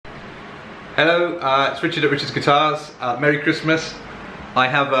Hello, it's Richard at Richard's Guitars. Merry Christmas. I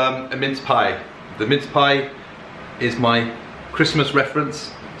have a mince pie. The mince pie is my Christmas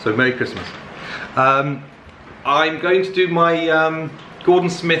reference, so Merry Christmas. I'm going to do my Gordon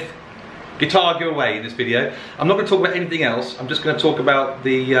Smith guitar giveaway in this video. I'm not going to talk about anything else. I'm just going to talk about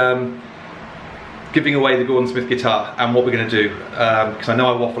the giving away the Gordon Smith guitar and what we're going to do, because I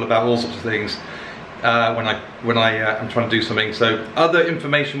know I waffle about all sorts of things when I am trying to do something. So other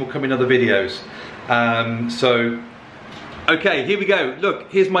information will come in other videos. Okay, here we go.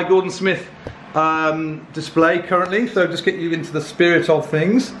 Look, here's my Gordon Smith display currently. So just get you into the spirit of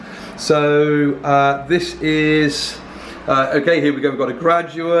things. So this is okay. Here we go. We've got a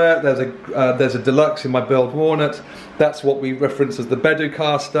graduate. There's a deluxe in my burled walnut. That's what we reference as the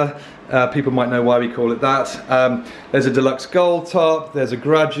Bedocaster. People might know why we call it that. There's a deluxe gold top. There's a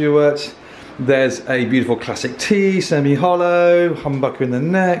graduate. There's a beautiful classic T, semi-hollow, humbucker in the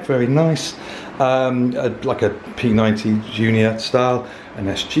neck, very nice. Like a P90 Junior style, an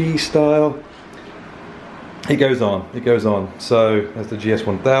SG style. It goes on, it goes on. So there's the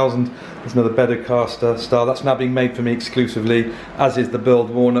GS1000, there's another Bedocaster style. That's now being made for me exclusively, as is the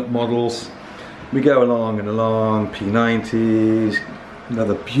burled walnut models. We go along and along, P90s,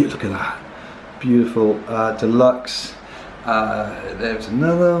 another look at that, beautiful deluxe. There's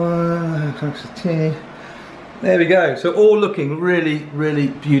another one, there we go. So all looking really, really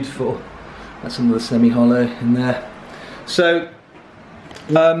beautiful. That's another semi-hollow in there. So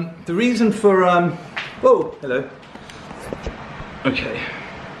the reason for oh, hello. Okay,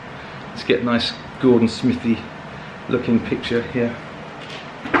 let's get a nice Gordon Smithy looking picture here.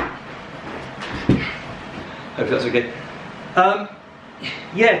 Hope that's okay.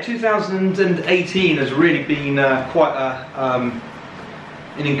 Yeah, 2018 has really been quite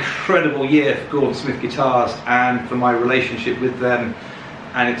an incredible year for Gordon Smith guitars and for my relationship with them,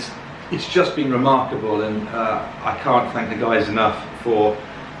 and it's just been remarkable, and I can't thank the guys enough for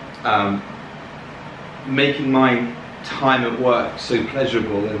making my time at work so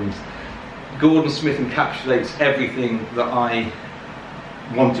pleasurable. And Gordon Smith encapsulates everything that I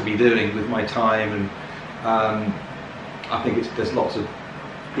want to be doing with my time, and I think there's lots of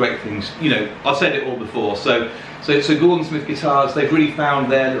great things. You know, I've said it all before. So Gordon Smith guitars, they've really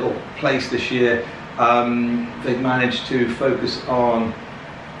found their little place this year. They've managed to focus on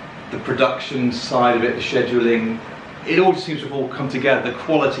the production side of it, the scheduling. It all seems to have all come together. The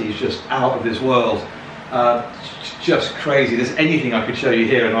quality is just out of this world. Just crazy. There's anything I could show you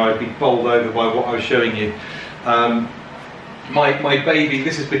here and I would be bowled over by what I was showing you. My baby,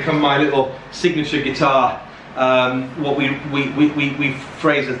 this has become my little signature guitar. What we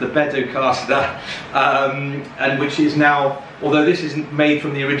phrase as the Bedocaster, and which is now, although this isn't made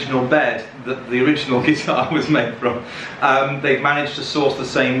from the original bed that the original guitar was made from, they've managed to source the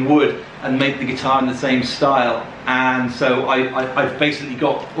same wood and make the guitar in the same style, and so I've basically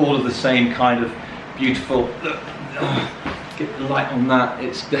got all of the same kind of beautiful, look, get the light on that,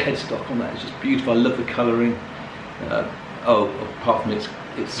 it's the headstock on that, it's just beautiful. I love the colouring. Oh, apart from it's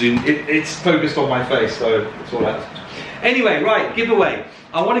zoomed, it's focused on my face, so it's all right. Anyway, right, giveaway.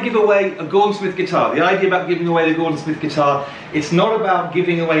 I want to give away a Gordon Smith guitar. The idea about giving away the Gordon Smith guitar, it's not about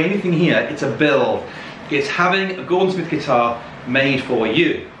giving away anything here, it's a build. It's having a Gordon Smith guitar made for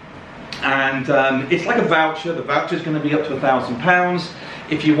you. And it's like a voucher. The voucher is going to be up to £1,000.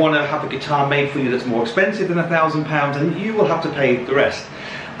 If you want to have a guitar made for you that's more expensive than £1,000, then you will have to pay the rest.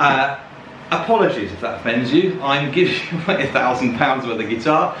 Apologies if that offends you. I'm giving away £1,000 worth of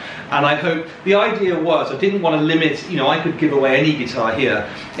guitar, and I hope, the idea was, I didn't want to limit, you know, I could give away any guitar here,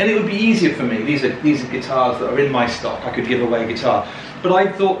 and it would be easier for me. These are guitars that are in my stock, I could give away a guitar. But I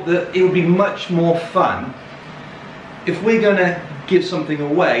thought that it would be much more fun if we're going to give something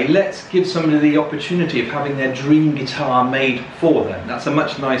away. Let's give somebody the opportunity of having their dream guitar made for them. That's a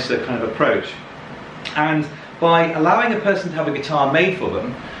much nicer kind of approach. And by allowing a person to have a guitar made for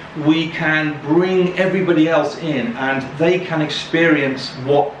them, we can bring everybody else in and they can experience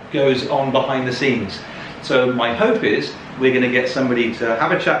what goes on behind the scenes. So my hope is we're going to get somebody to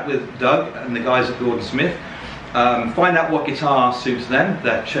have a chat with Doug and the guys at Gordon Smith, find out what guitar suits them,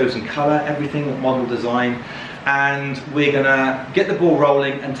 their chosen colour, everything, what model design, and we're going to get the ball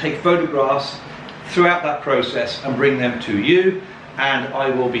rolling and take photographs throughout that process and bring them to you. And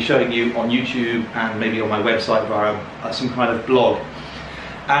I will be showing you on YouTube and maybe on my website via some kind of blog.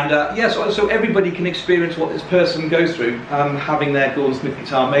 And yeah, so everybody can experience what this person goes through having their Gordon Smith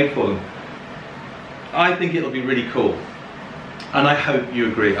guitar made for them. I think it'll be really cool, and I hope you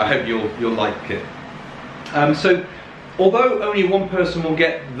agree. I hope you'll like it. So although only one person will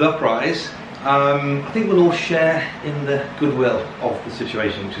get the prize, I think we'll all share in the goodwill of the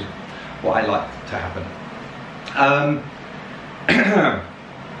situation, which is what I like to happen.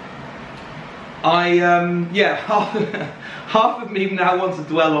 Yeah, half of me now wants to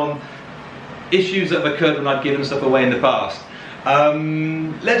dwell on issues that have occurred when I've given stuff away in the past.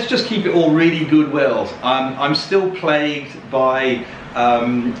 Let's just keep it all really goodwill. I'm still plagued by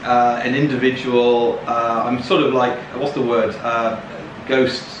an individual. I'm sort of like, what's the word?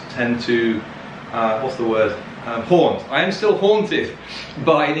 Ghosts tend to, what's the word? Haunt. I am still haunted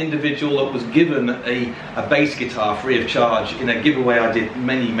by an individual that was given a bass guitar free of charge in a giveaway I did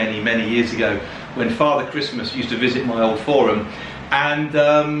many years ago when Father Christmas used to visit my old forum, and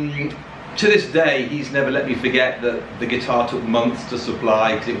to this day he's never let me forget that the guitar took months to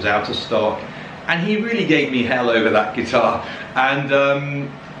supply because it was out of stock, and he really gave me hell over that guitar. And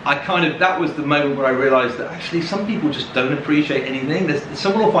that was the moment where I realised that actually some people just don't appreciate anything.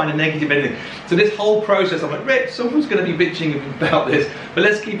 Someone will find a negative in anything. So this whole process, I'm like, Rick, someone's going to be bitching about this, but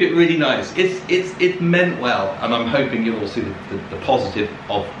let's keep it really nice. It's meant well, and I'm hoping you'll all see the positive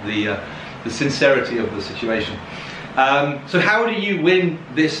of the sincerity of the situation. So how do you win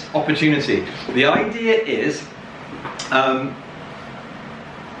this opportunity? The idea is,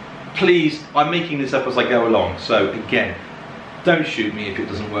 please, I'm making this up as I go along, so again, don't shoot me if it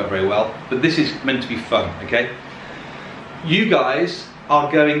doesn't work very well, but this is meant to be fun, okay? You guys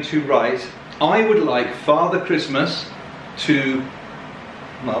are going to write, I would like Father Christmas to,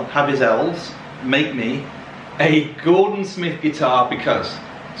 well, have his elves make me a Gordon Smith guitar because.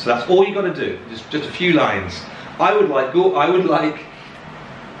 So that's all you got to do, just a few lines. I would like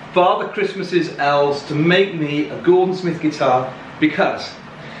Father Christmas's elves to make me a Gordon Smith guitar because.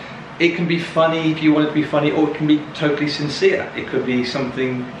 It can be funny if you want it to be funny, or it can be totally sincere. It could be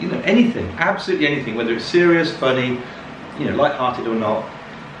something, you know, anything, absolutely anything, whether it's serious, funny, you know, light-hearted or not,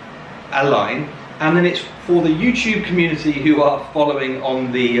 a line. And then it's for the YouTube community who are following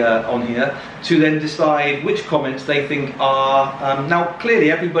on the on here to then decide which comments they think are. Now, clearly,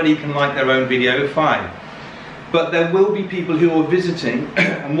 everybody can like their own video, fine. But there will be people who are visiting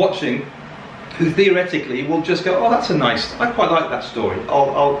and watching who theoretically will just go, oh, that's a nice, I quite like that story,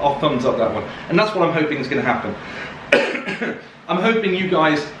 I'll thumbs up that one. And that's what I'm hoping is going to happen. I'm hoping you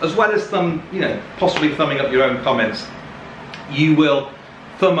guys, as well as possibly thumbing up your own comments, you will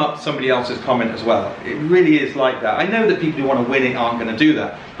thumb up somebody else's comment as well. It really is like that. I know that people who want to win it aren't going to do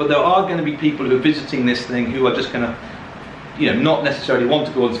that, but there are going to be people who are visiting this thing who are just going to, not necessarily want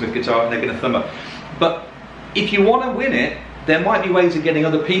to Gordon Smith guitar, and they're going to thumb up. But if you want to win it, there might be ways of getting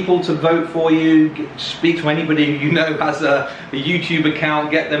other people to vote for you. Speak to anybody who you know has a YouTube account,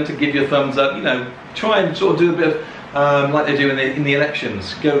 get them to give you a thumbs up. Try and sort of do a bit of, like they do in the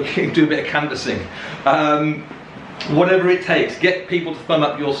elections, go do a bit of canvassing. Whatever it takes, get people to thumb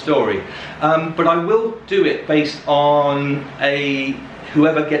up your story. But I will do it based on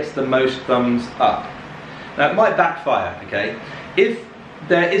whoever gets the most thumbs up. Now it might backfire, okay? If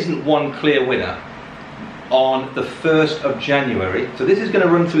there isn't one clear winner on the 1st of January, so this is going to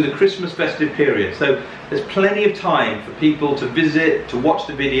run through the Christmas festive period, so there's plenty of time for people to visit, to watch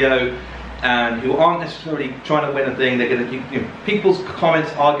the video, and who aren't necessarily trying to win a thing. They're going to, people's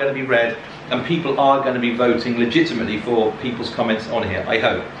comments are going to be read, and people are going to be voting legitimately for people's comments on here, I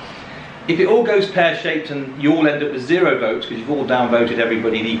hope. If it all goes pear-shaped and you all end up with 0 votes because you've all downvoted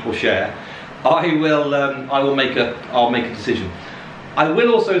everybody in equal share, I'll make a decision. I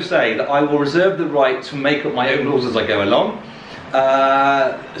will also say that I will reserve the right to make up my own rules as I go along.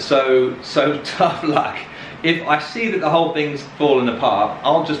 So tough luck. If I see that the whole thing's fallen apart,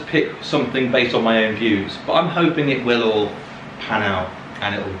 I'll just pick something based on my own views. But I'm hoping it will all pan out,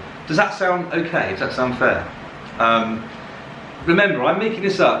 and it'll. Does that sound okay? Does that sound fair? Remember, I'm making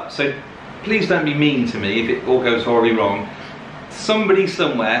this up, so please don't be mean to me if it all goes horribly wrong. Somebody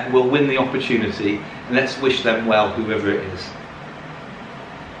somewhere will win the opportunity, and let's wish them well, whoever it is.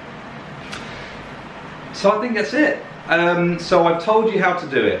 So I think that's it. So I've told you how to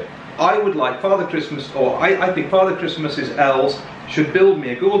do it. I would like Father Christmas, or I think Father Christmas's elves should build me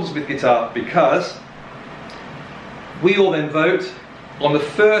a Gordon Smith guitar because we all then vote on the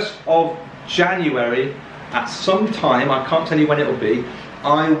 1st of January at some time. I can't tell you when it will be.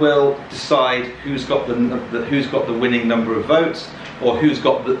 I will decide who's got the winning number of votes, or who's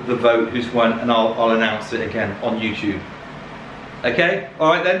got the vote, who's won, and I'll announce it again on YouTube. Okay? All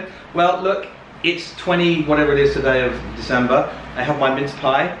right then. Well, look. It's 20, whatever it is today of December. I have my mince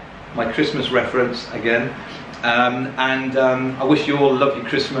pie, my Christmas reference again. I wish you all a lovely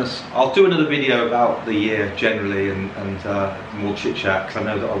Christmas. I'll do another video about the year generally and more chit chat because I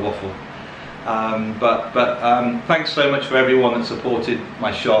know that I waffle. Thanks so much for everyone that supported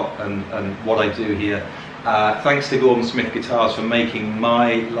my shop and what I do here. Thanks to Gordon Smith Guitars for making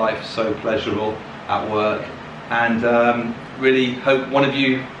my life so pleasurable at work, and really hope one of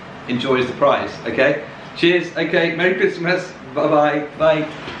you enjoys the prize. Okay, cheers. Okay, Merry Christmas. Bye bye.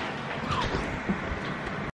 Bye.